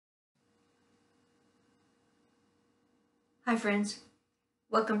Hi friends,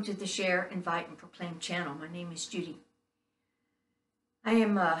 welcome to the Share, Invite, and Proclaim channel. My name is Judy. I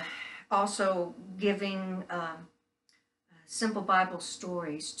am also giving simple Bible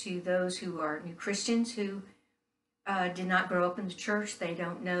stories to those who are new Christians who did not grow up in the church. They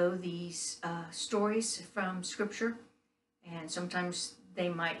don't know these stories from Scripture, and sometimes they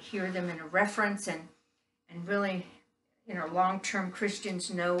might hear them in a reference, and really, long-term Christians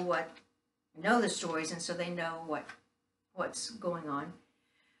know the stories, and so they know what's going on.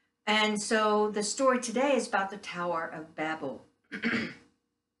 And so the story today is about the Tower of Babel.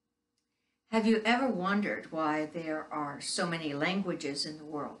 Have you ever wondered why there are so many languages in the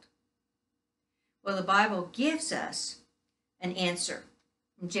world? Well, the Bible gives us an answer.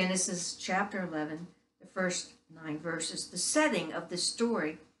 In Genesis chapter 11, the first 9 verses, the setting of the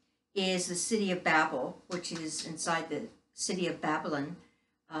story is the city of Babel, which is inside the city of Babylon,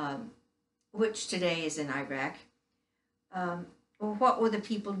 which today is in Iraq. Well, what were the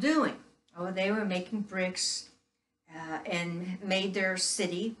people doing? Oh, they were making bricks and made their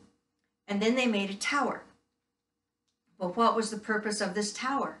city, and then they made a tower. Well, what was the purpose of this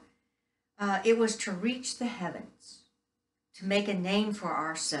tower? It was to reach the heavens, to make a name for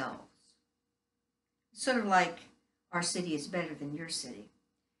ourselves. Sort of like our city is better than your city.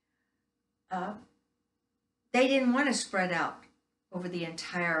 They didn't want to spread out over the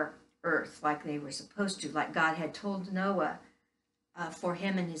entire earth like they were supposed to, like God had told Noah for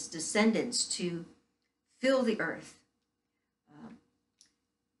him and his descendants to fill the earth.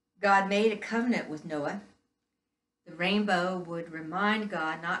 God made a covenant with Noah. The rainbow would remind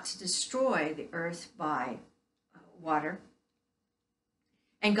God not to destroy the earth by water.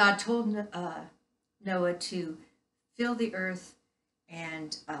 And God told Noah to fill the earth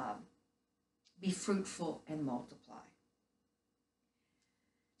and be fruitful and multiply.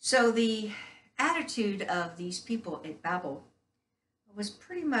 So the attitude of these people at Babel was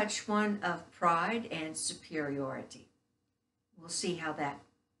pretty much one of pride and superiority. We'll see how that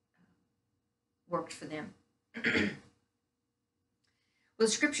worked for them. Well,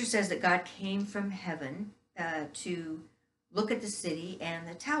 Scripture says that God came from heaven to look at the city and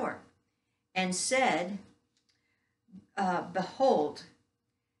the tower and said, behold,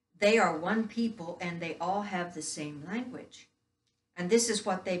 they are one people and they all have the same language. And this is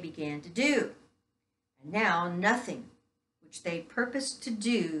what they began to do. And now nothing which they purpose to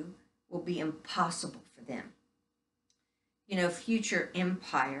do will be impossible for them. Future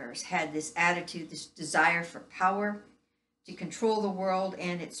empires had this attitude, this desire for power to control the world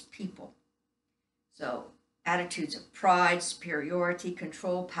and its people. So attitudes of pride, superiority,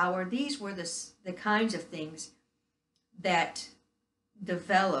 control, power, these were the kinds of things that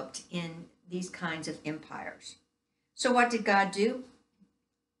developed in these kinds of empires. So what did God do?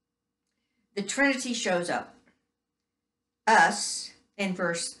 The Trinity shows up. Us, in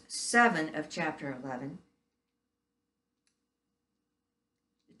verse 7 of chapter 11,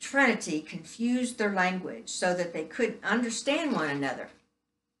 the Trinity confused their language so that they couldn't understand one another.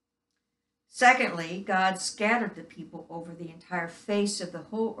 Secondly, God scattered the people over the entire face of the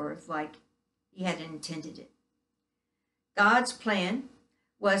whole earth like he had intended it. God's plan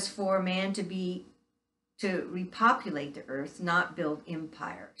was for man to repopulate the earth, not build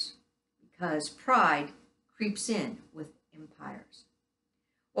empires, because pride creeps in with empires.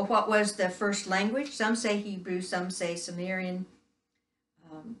 Well, what was the first language? Some say Hebrew, some say Sumerian.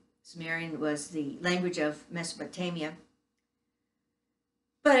 Sumerian was the language of Mesopotamia,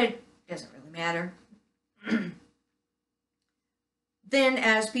 but it doesn't really matter. Then,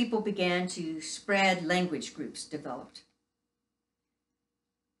 as people began to spread, language groups developed.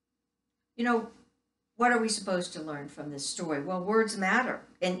 What are we supposed to learn from this story? Well, words matter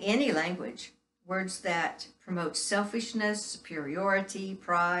in any language. Words that promote selfishness, superiority,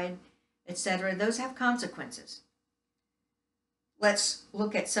 pride, etc., those have consequences. Let's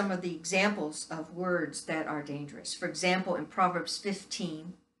look at some of the examples of words that are dangerous. For example, in Proverbs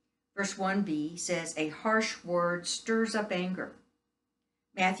 15, verse 1b says, a harsh word stirs up anger.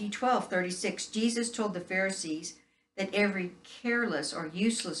 Matthew 12:36, Jesus told the Pharisees that every careless or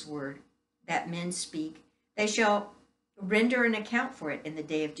useless word that men speak, they shall render an account for it in the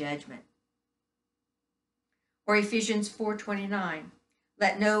day of judgment. Or Ephesians 4:29,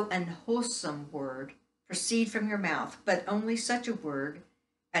 let no unwholesome word proceed from your mouth, but only such a word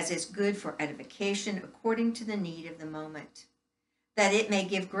as is good for edification according to the need of the moment, that it may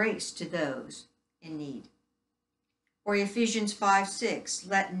give grace to those in need. Or Ephesians 5:6,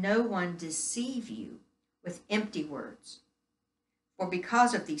 let no one deceive you with empty words. For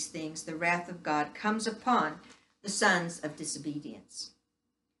because of these things, the wrath of God comes upon the sons of disobedience.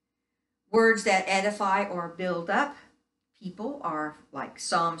 Words that edify or build up people are like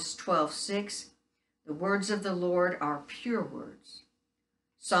Psalms 12:6. The words of the Lord are pure words.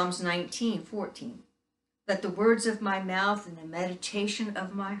 Psalms 19:14. Let the words of my mouth and the meditation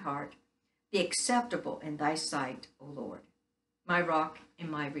of my heart be acceptable in thy sight, O Lord, my rock and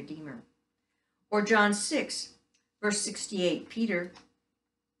my redeemer. Or John 6, verse 68, Peter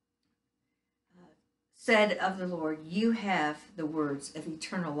said of the Lord, you have the words of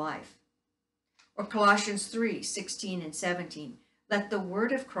eternal life. Or Colossians 3, 16 and 17, let the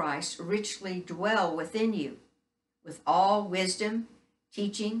word of Christ richly dwell within you, with all wisdom,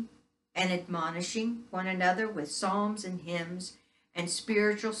 teaching and admonishing one another with psalms and hymns and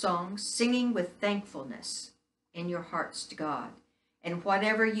spiritual songs, singing with thankfulness in your hearts to God. And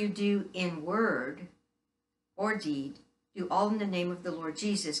whatever you do in word or deed, do all in the name of the Lord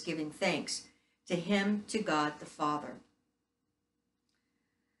Jesus, giving thanks to him, to God the Father.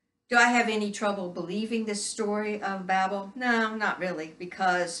 Do I have any trouble believing this story of Babel? No, not really,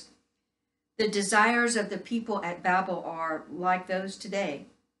 because the desires of the people at Babel are like those today.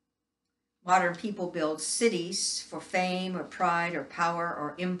 Modern people build cities for fame or pride or power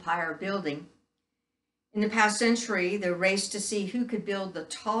or empire building. In the past century, the race to see who could build the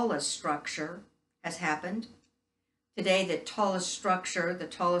tallest structure has happened. Today, the tallest structure, the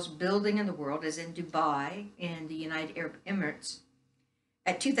tallest building in the world is in Dubai in the United Arab Emirates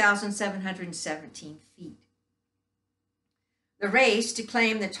at 2,717 feet. The race to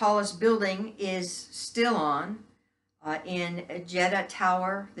claim the tallest building is still on in Jeddah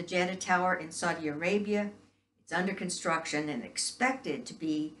Tower, the Jeddah Tower in Saudi Arabia. It's under construction and expected to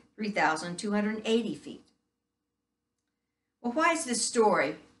be 3,280 feet. Well, why is this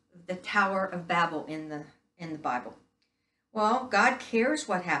story of the Tower of Babel in the Bible? Well, God cares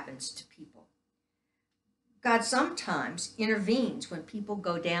what happens to people. God sometimes intervenes when people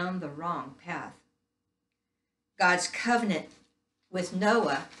go down the wrong path. God's covenant with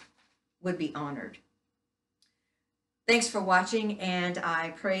Noah would be honored. Thanks for watching, and I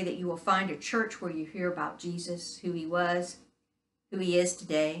pray that you will find a church where you hear about Jesus, who he was, who he is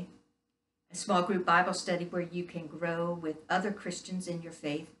today, a small group Bible study where you can grow with other Christians in your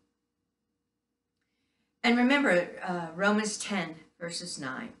faith. And remember Romans 10, verse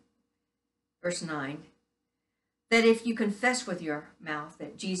 9, that if you confess with your mouth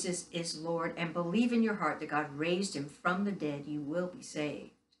that Jesus is Lord and believe in your heart that God raised him from the dead, you will be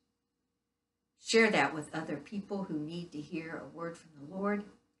saved. Share that with other people who need to hear a word from the Lord.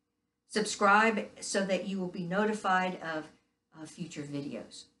 Subscribe so that you will be notified of future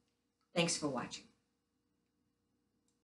videos. Thanks for watching.